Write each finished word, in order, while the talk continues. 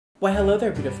Why, hello there,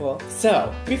 beautiful.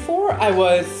 So, before I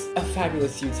was a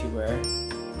fabulous YouTuber,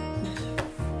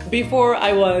 before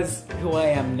I was who I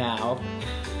am now,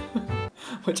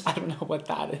 which I don't know what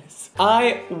that is,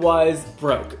 I was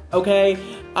broke, okay?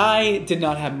 I did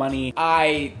not have money.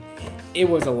 It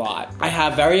was a lot. I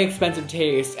have very expensive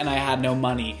taste and I had no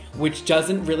money, which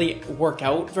doesn't really work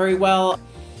out very well.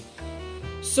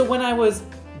 So when I was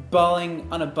balling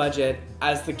on a budget,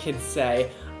 as the kids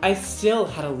say, I still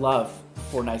had a love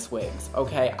for nice wigs,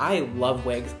 okay? I love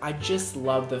wigs. I just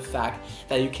love the fact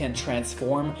that you can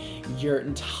transform your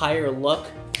entire look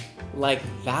like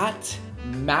that.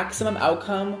 Maximum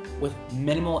outcome with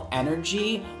minimal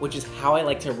energy, which is how I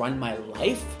like to run my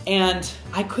life. And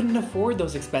I couldn't afford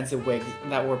those expensive wigs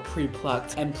that were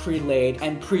pre-plucked and pre-laid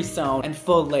and pre-sewn and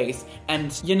full lace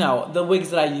and, you know, the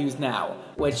wigs that I use now,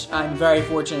 which I'm very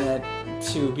fortunate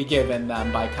to be given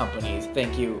them by companies.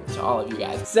 Thank you to all of you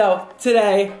guys. So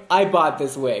today I bought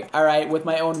this wig, all right, with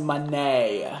my own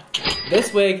money.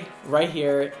 This wig right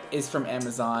here is from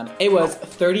Amazon. It was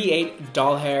 38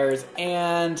 doll hairs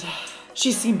and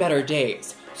she's seen better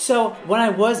days. So when I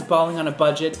was balling on a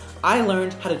budget, I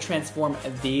learned how to transform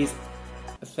these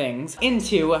things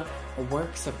into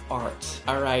works of art,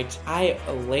 all right? I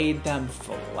laid them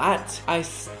flat, I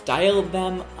styled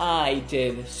them, I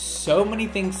did so many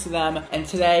things to them, and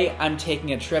today I'm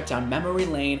taking a trip down memory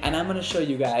lane and I'm gonna show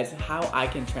you guys how I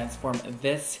can transform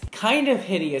this kind of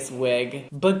hideous wig,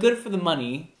 but good for the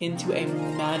money, into a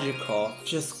magical,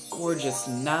 just gorgeous,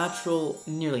 natural,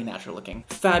 nearly natural looking,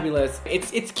 fabulous.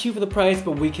 It's cute for the price,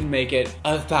 but we can make it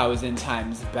 1,000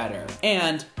 times better,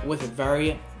 and with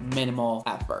very minimal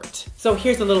effort. So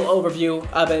here's a little overview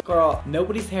of it. Girl,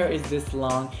 nobody's hair is this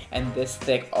long and this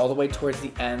thick all the way towards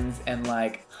the ends, and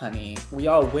like, honey, we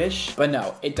all wish, but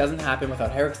no, it doesn't happen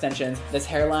without hair extensions. This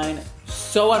hairline,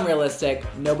 so unrealistic.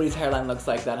 Nobody's hairline looks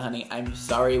like that, honey. I'm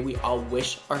sorry, we all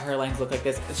wish our hairlines look like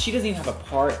this. She doesn't even have a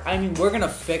part. I mean, we're gonna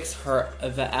fix her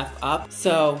the F up.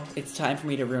 So it's time for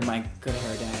me to ruin my good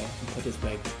hair day and put this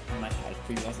wig on my head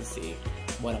for you guys to see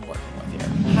what I'm working with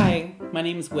here. Hi, my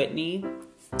name is Whitney.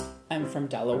 I'm from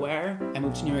Delaware. I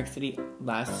moved to New York City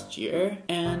last year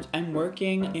and I'm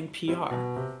working in PR.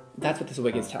 That's what this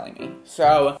wig is telling me.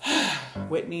 So,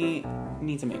 Whitney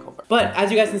needs a makeover. But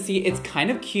as you guys can see, it's kind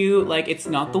of cute. Like, it's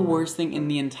not the worst thing in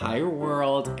the entire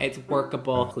world. It's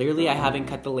workable. Clearly, I haven't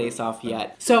cut the lace off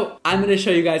yet. So, I'm gonna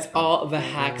show you guys all the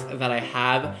hacks that I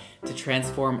have to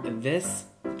transform this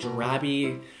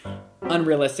drabby,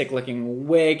 unrealistic looking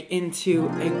wig into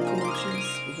a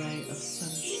gorgeous ray of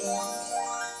sunshine.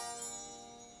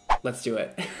 Let's do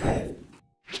it.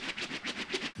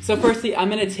 So firstly,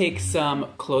 I'm gonna take some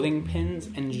clothing pins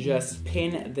and just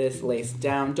pin this lace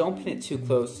down. Don't pin it too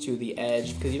close to the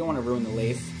edge because you don't wanna ruin the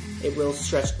lace. It will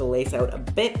stretch the lace out a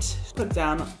bit. Put it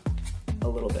down a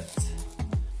little bit.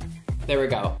 There we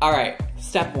go. All right,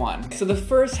 step one. So the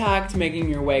first hack to making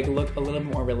your wig look a little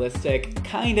bit more realistic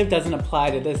kind of doesn't apply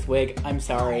to this wig. I'm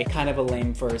sorry, kind of a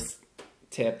lame first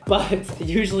tip, but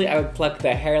usually I would pluck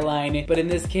the hairline, but in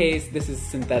this case, this is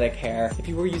synthetic hair. If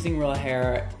you were using real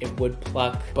hair, it would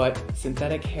pluck, but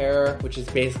synthetic hair, which is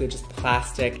basically just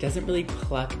plastic, doesn't really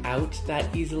pluck out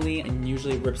that easily and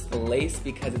usually rips the lace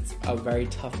because it's a very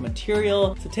tough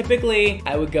material. So typically,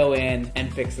 I would go in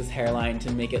and fix this hairline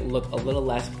to make it look a little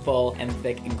less full and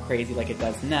thick and crazy like it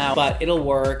does now, but it'll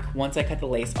work. Once I cut the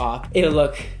lace off, it'll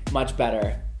look much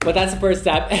better. But that's the first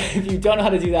step. If you don't know how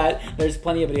to do that, there's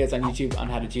plenty of videos on YouTube on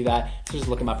how to do that. So just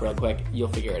look them up real quick, you'll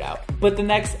figure it out. But the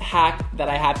next hack that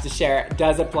I have to share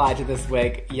does apply to this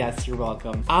wig. Yes, you're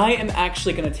welcome. I am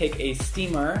actually gonna take a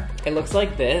steamer. It looks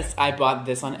like this. I bought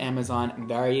this on Amazon,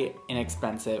 very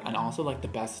inexpensive, and also like the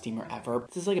best steamer ever.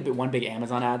 This is like one big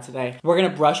Amazon ad today. We're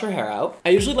gonna brush her hair out. I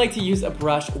usually like to use a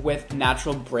brush with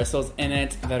natural bristles in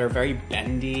it that are very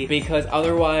bendy because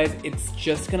otherwise it's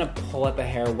just gonna pull at the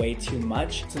hair way too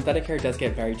much. Synthetic hair does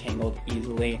get very tangled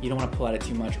easily. You don't want to pull at it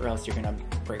too much or else you're gonna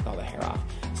break all the hair off.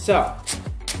 So,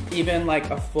 even like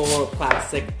a full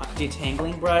plastic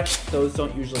detangling brush, those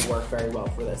don't usually work very well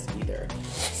for this either.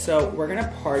 So we're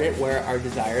gonna part it where our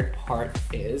desired part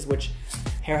is, which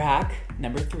hair hack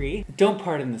number 3, don't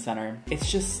part in the center.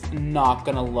 It's just not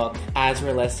gonna look as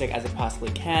realistic as it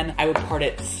possibly can. I would part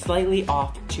it slightly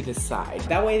off to the side.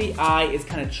 That way the eye is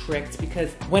kind of tricked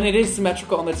because when it is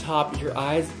symmetrical on the top, your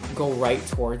eyes go right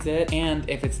towards it. And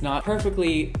if it's not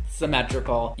perfectly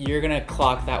symmetrical, you're gonna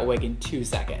clock that wig in 2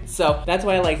 seconds. So that's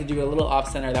why I like to do a little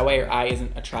off center. That way your eye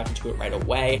isn't attracted to it right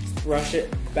away. Just brush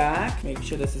it back. Make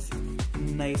sure this is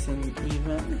nice and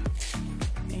even.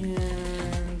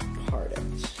 And part it.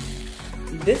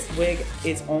 this wig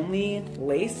is only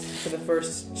lace for the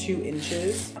first 2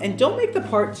 inches. And don't make the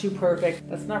part too perfect.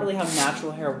 That's not really how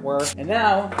natural hair works. And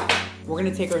now, we're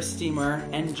gonna take our steamer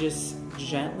and just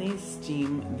gently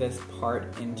steam this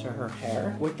part into her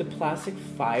hair. With the plastic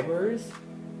fibers,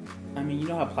 I mean, you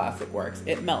know how plastic works.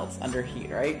 It melts under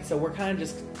heat, right? So we're kind of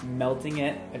just melting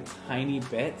it a tiny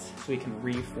bit so we can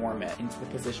reform it into the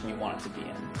position we want it to be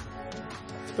in.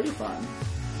 It's pretty fun.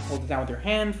 Hold it down with your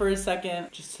hand for a second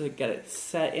just to get it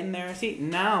set in there. See,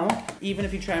 now, even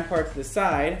if you try and part to the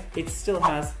side, it still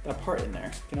has a part in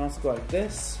there. You can also go like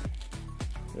this.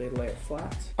 Really lay it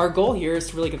flat. Our goal here is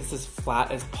to really get this as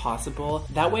flat as possible.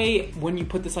 That way, when you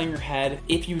put this on your head,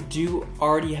 if you do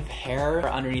already have hair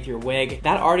underneath your wig,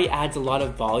 that already adds a lot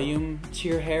of volume to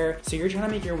your hair. So you're trying to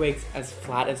make your wigs as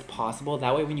flat as possible.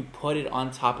 That way, when you put it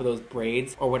on top of those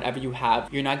braids or whatever you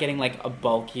have, you're not getting like a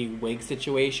bulky wig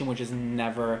situation, which is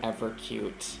never, ever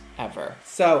cute, ever.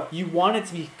 So you want it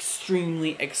to be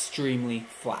extremely, extremely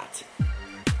flat.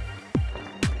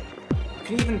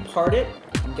 You can even part it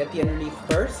and get the underneath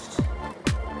first.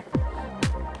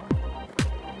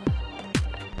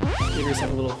 Give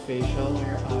yourself a little facial on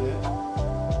your eye.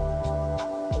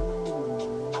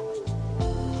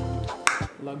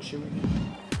 Luxury.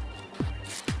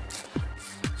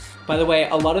 By the way,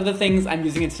 a lot of the things I'm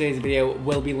using in today's video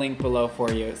will be linked below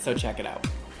for you, so check it out.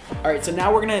 Alright, so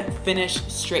now we're gonna finish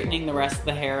straightening the rest of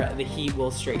the hair. The heat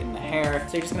will straighten the hair.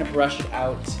 So you're just gonna brush it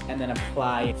out and then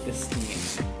apply the steam.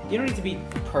 You don't need to be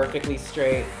perfectly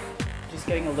straight. Just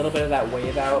getting a little bit of that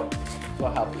wave out will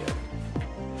help you.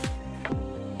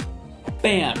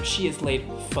 Bam! She is laid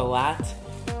flat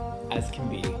as can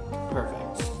be.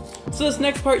 Perfect. So this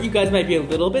next part you guys might be a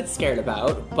little bit scared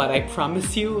about, but I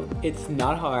promise you it's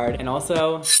not hard. And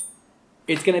also,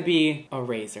 it's gonna be a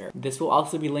razor. This will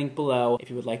also be linked below if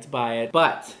you would like to buy it,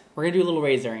 but we're gonna do a little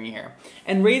razoring here.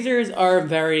 And razors are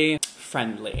very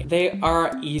friendly. They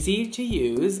are easy to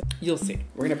use. You'll see.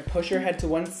 We're gonna push your head to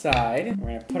one side. We're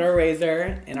gonna put our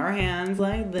razor in our hands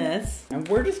like this. And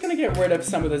we're just gonna get rid of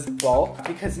some of this bulk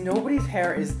because nobody's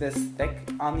hair is this thick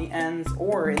on the ends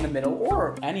or in the middle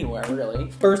or anywhere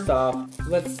really. First off,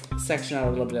 let's section out a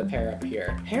little bit of hair up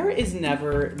here. Hair is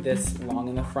never this long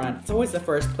in the front. It's always the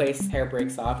first place hair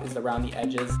breaks off is around the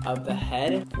edges of the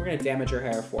head. We're gonna damage her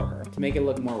hair for her to make it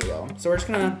look more real. So we're just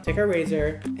gonna take our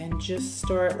razor and just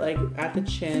start like at the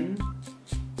chin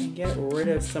and get rid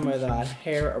of some of that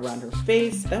hair around her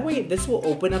face. That way, this will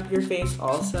open up your face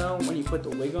also when you put the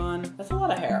wig on. That's a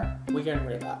lot of hair. We're getting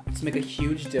rid of that. To make a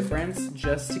huge difference,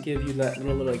 just to give you that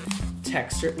little like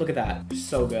texture. Look at that,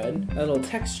 so good. A little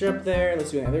texture up there.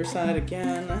 Let's do the other side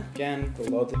again. Again,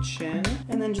 below the chin.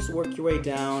 And then just work your way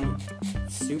down.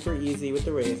 Super easy with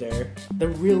the razor. The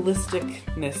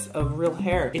realisticness of real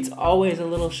hair. It's always a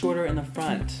little shorter in the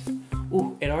front.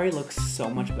 Ooh, it already looks so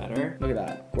much better. Look at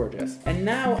that, gorgeous. And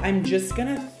now I'm just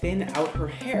gonna thin out her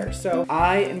hair. So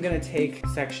I am gonna take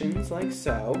sections like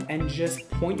so and just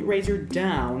point your razor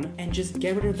down and just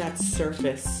get rid of that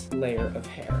surface layer of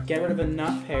hair. Get rid of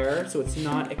enough hair so it's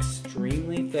not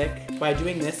extremely thick. By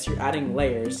doing this, you're adding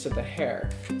layers to the hair.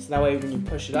 So that way when you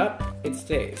push it up, it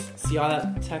stays. See all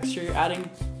that texture you're adding?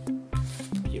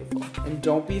 Beautiful. And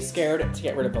don't be scared to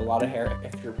get rid of a lot of hair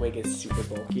if your wig is super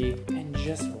bulky. And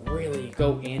just really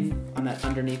go in on that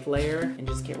underneath layer and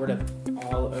just get rid of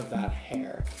all of that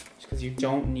hair. Just because you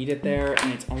don't need it there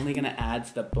and it's only gonna add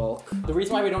to the bulk. The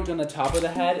reason why we don't do it on the top of the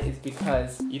head is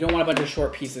because you don't want a bunch of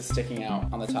short pieces sticking out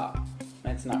on the top.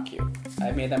 It's not cute.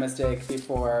 I've made that mistake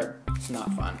before. It's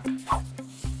not fun.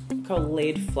 Look how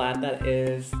laid flat that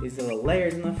is. These little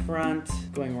layers in the front,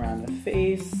 going around the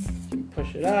face. You can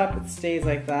push it up, it stays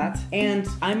like that. And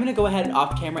I'm gonna go ahead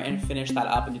off camera and finish that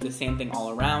up and do the same thing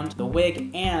all around the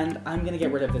wig. And I'm gonna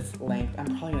get rid of this length.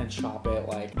 I'm probably gonna chop it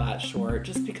like that short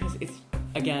just because it's,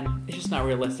 again, it's just not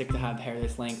realistic to have hair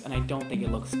this length and I don't think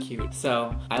it looks cute.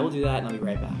 So I will do that and I'll be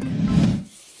right back.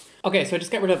 Okay, so I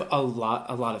just got rid of a lot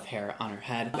of hair on her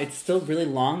head. It's still really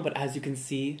long, but as you can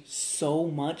see, so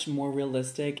much more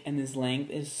realistic, and this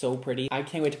length is so pretty. I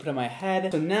can't wait to put it on my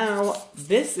head. So now,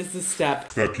 this is the step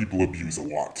that people abuse a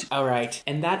lot. All right,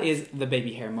 and that is the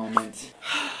baby hair moment.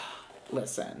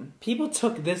 Listen, people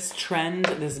took this trend,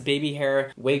 this baby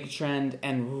hair wig trend,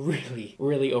 and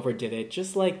really overdid it,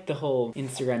 just like the whole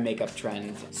Instagram makeup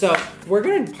trend. So we're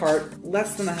gonna part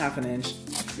less than a ½ an inch.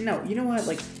 No, you know what,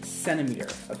 like centimeter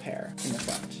of hair in the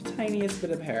front. Tiniest bit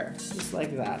of hair, just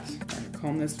like that. And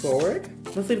comb this forward.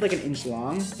 Let's leave it like 1 inch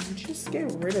long, and just get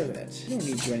rid of it. I don't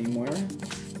need you anymore.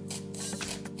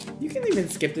 You can even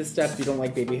skip this step if you don't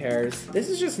like baby hairs. This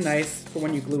is just nice for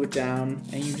when you glue it down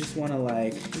and you just wanna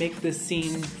like make the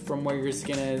seam from where your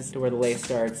skin is to where the lace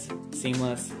starts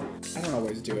seamless. I don't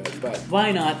always do it, but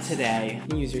why not today? You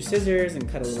can use your scissors and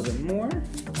cut a little bit more.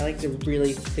 I like to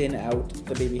really thin out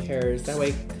the baby hairs. That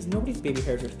way, because nobody's baby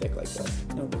hairs are thick like this.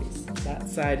 Nobody's. That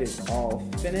side is all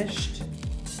finished.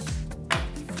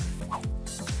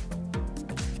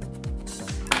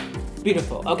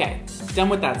 Beautiful, okay. Done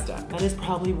with that step. That is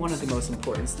probably one of the most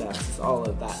important steps, is all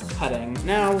of that cutting.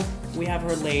 Now, we have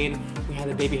her laid, we have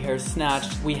the baby hair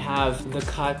snatched, we have the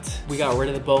cut, we got rid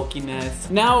of the bulkiness.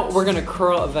 Now we're gonna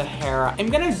curl the hair. I'm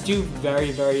gonna do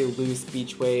very, very loose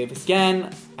beach waves.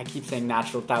 Again, I keep saying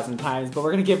natural 1,000 times, but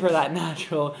we're gonna give her that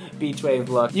natural beach wave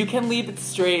look. You can leave it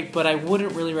straight, but I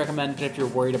wouldn't really recommend it if you're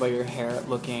worried about your hair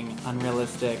looking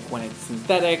unrealistic when it's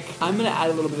synthetic. I'm gonna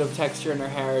add a little bit of texture in her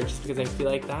hair just because I feel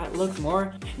like that looks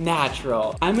more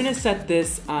natural. I'm gonna set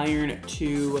this iron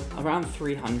to around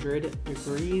 300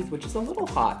 degrees, which is a little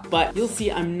hot, but you'll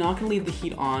see I'm not gonna leave the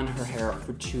heat on her hair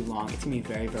for too long. It's gonna be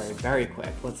very, very, very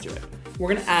quick. Let's do it.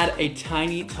 We're gonna add a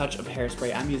tiny touch of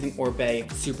hairspray. I'm using Orbe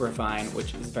Superfine,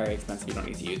 which is very expensive. You don't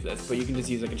need to use this, but you can just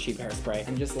use like a cheap hairspray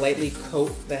and just lightly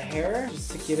coat the hair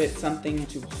just to give it something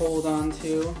to hold on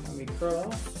to when we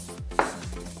curl.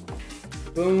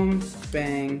 Boom,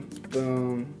 bang,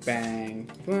 boom, bang,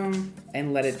 boom,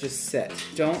 and let it just sit.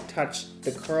 Don't touch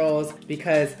the curls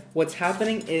because what's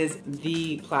happening is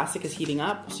the plastic is heating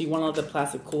up, so you want to let the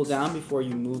plastic cool down before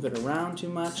you move it around too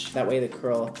much. That way the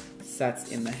curl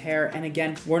sets in the hair. And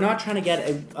again, we're not trying to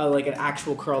get like an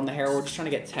actual curl in the hair, we're just trying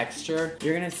to get texture.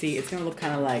 You're gonna see it's gonna look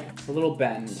kind of like a little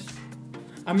bend.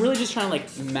 I'm really just trying to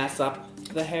like mess up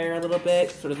the hair a little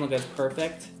bit so it doesn't look as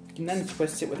perfect. You can then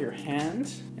twist it with your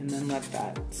hand and then let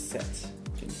that sit.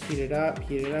 You can heat it up,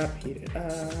 heat it up, heat it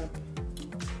up.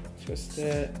 Twist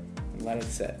it and let it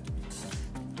sit.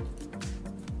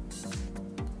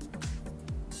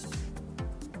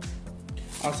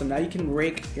 Awesome, now you can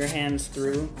rake your hands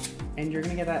through and you're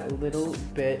gonna get that little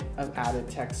bit of added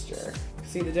texture.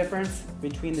 See the difference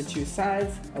between the two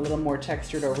sides? A little more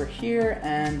textured over here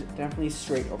and definitely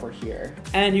straight over here.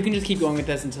 And you can just keep going with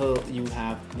this until you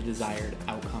have the desired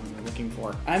outcome you're looking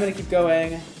for. I'm gonna keep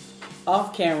going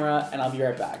off camera and I'll be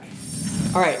right back.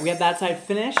 All right, we have that side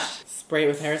finished. Spray it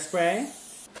with hairspray.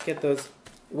 Get those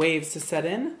waves to set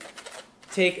in.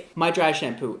 Take my dry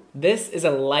shampoo. This is a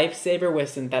lifesaver with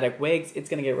synthetic wigs. It's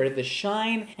gonna get rid of the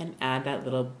shine and add that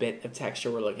little bit of texture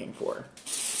we're looking for.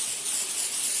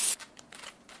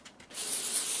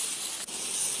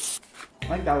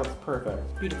 I think that looks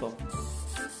perfect. Beautiful.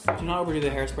 Do not overdo the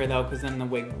hairspray though, because then the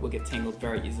wig will get tangled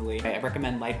very easily. I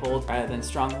recommend light hold rather than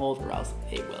strong hold, or else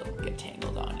it will get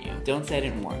tangled on you. Don't say I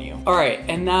didn't warn you. All right,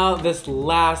 and now this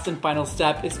last and final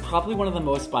step is probably one of the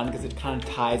most fun because it kind of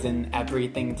ties in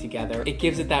everything together. It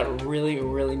gives it that really,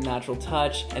 really natural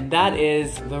touch, and that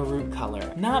is the root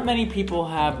color. Not many people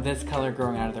have this color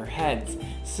growing out of their heads.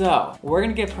 So we're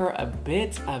gonna give her a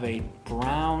bit of a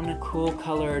brown, cool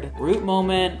colored root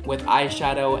moment with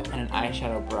eyeshadow and an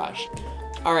eyeshadow brush.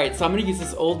 All right, so I'm gonna use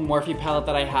this old Morphe palette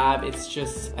that I have. It's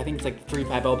just, I think it's like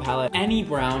 350 palette. Any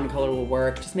brown color will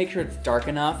work. Just make sure it's dark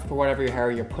enough for whatever your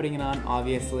hair you're putting it on,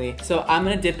 obviously. So I'm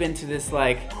gonna dip into this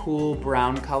like cool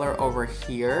brown color over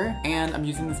here. And I'm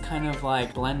using this kind of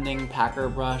like blending packer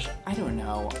brush. I don't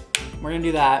know. We're gonna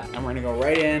do that and we're gonna go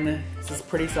right in. This is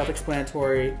pretty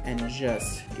self-explanatory and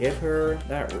just give her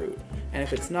that root. And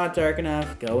if it's not dark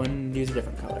enough, go and use a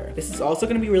different color. This is also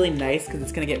gonna be really nice because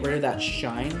it's gonna get rid of that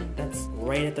shine that's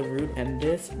right at the root. And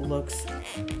this looks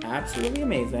absolutely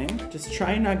amazing. Just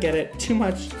try and not get it too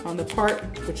much on the part,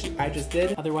 which I just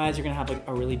did. Otherwise, you're gonna have like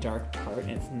a really dark part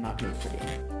and it's not gonna be pretty.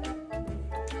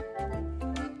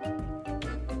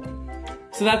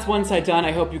 So that's one side done.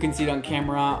 I hope you can see it on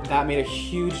camera. That made a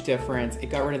huge difference.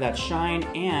 It got rid of that shine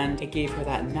and it gave her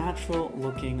that natural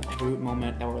looking root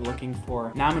moment that we're looking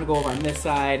for. Now I'm gonna go over on this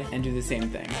side and do the same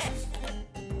thing.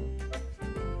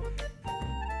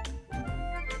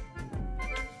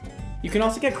 You can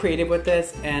also get creative with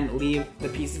this and leave the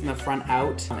pieces in the front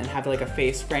out and have like a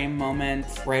face frame moment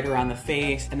right around the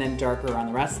face and then darker around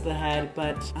the rest of the head,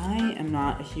 but I am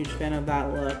not a huge fan of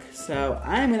that look, so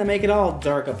I'm gonna make it all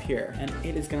dark up here and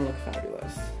it is gonna look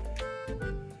fabulous.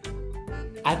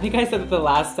 I think I said that the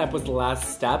last step was the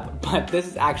last step, but this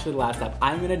is actually the last step.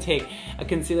 I'm gonna take a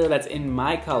concealer that's in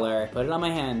my color, put it on my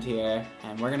hand here,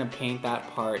 and we're gonna paint that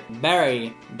part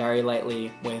very, very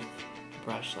lightly with a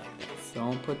brush like this.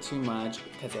 Don't put too much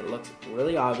because it looks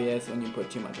really obvious when you put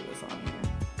too much of this on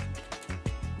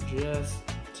here. Just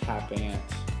tapping it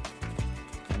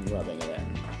and rubbing it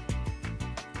in.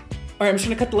 All right, I'm just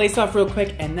gonna cut the lace off real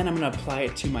quick and then I'm gonna apply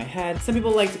it to my head. Some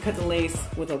people like to cut the lace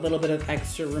with a little bit of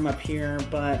extra room up here,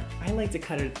 but I like to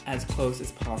cut it as close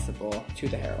as possible to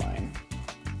the hairline.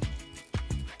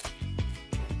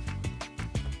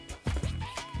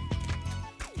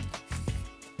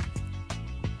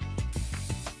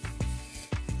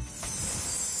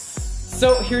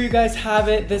 So here you guys have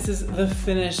it. This is the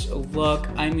finished look.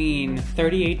 I mean,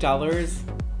 $38?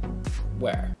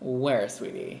 Where,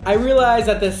 sweetie? I realize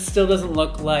that this still doesn't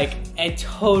look like a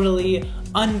totally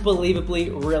unbelievably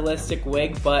realistic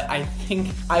wig, but I think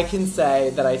I can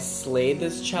say that I slayed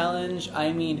this challenge.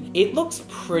 I mean, it looks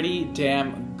pretty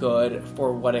damn good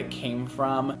for what it came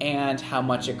from and how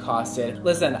much it costed.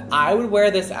 Listen, I would wear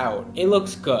this out. It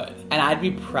looks good, and I'd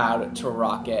be proud to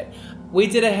rock it. We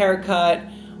did a haircut,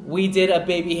 we did a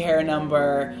baby hair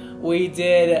number, we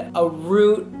did a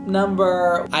root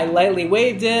number, I lightly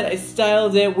waved it, I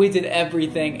styled it, we did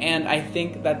everything, and I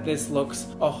think that this looks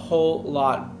a whole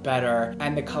lot better,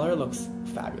 and the color looks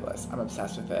fabulous. I'm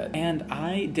obsessed with it. And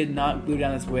I did not glue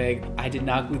down this wig. I did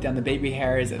not glue down the baby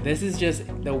hairs. This is just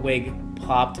the wig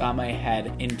plopped on my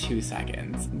head in 2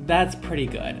 seconds. That's pretty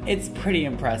good. It's pretty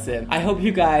impressive. I hope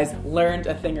you guys learned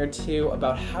a thing or two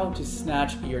about how to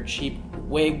snatch your cheap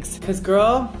wigs. Cause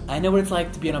girl, I know what it's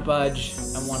like to be on a budge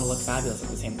and want to look fabulous at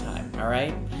the same time, all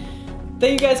right?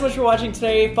 Thank you guys so much for watching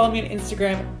today. Follow me on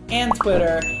Instagram and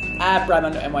Twitter at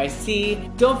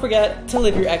BradMondoNYC. Don't forget to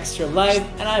live your extra life,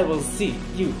 and I will see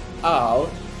you all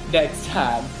next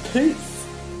time. Peace.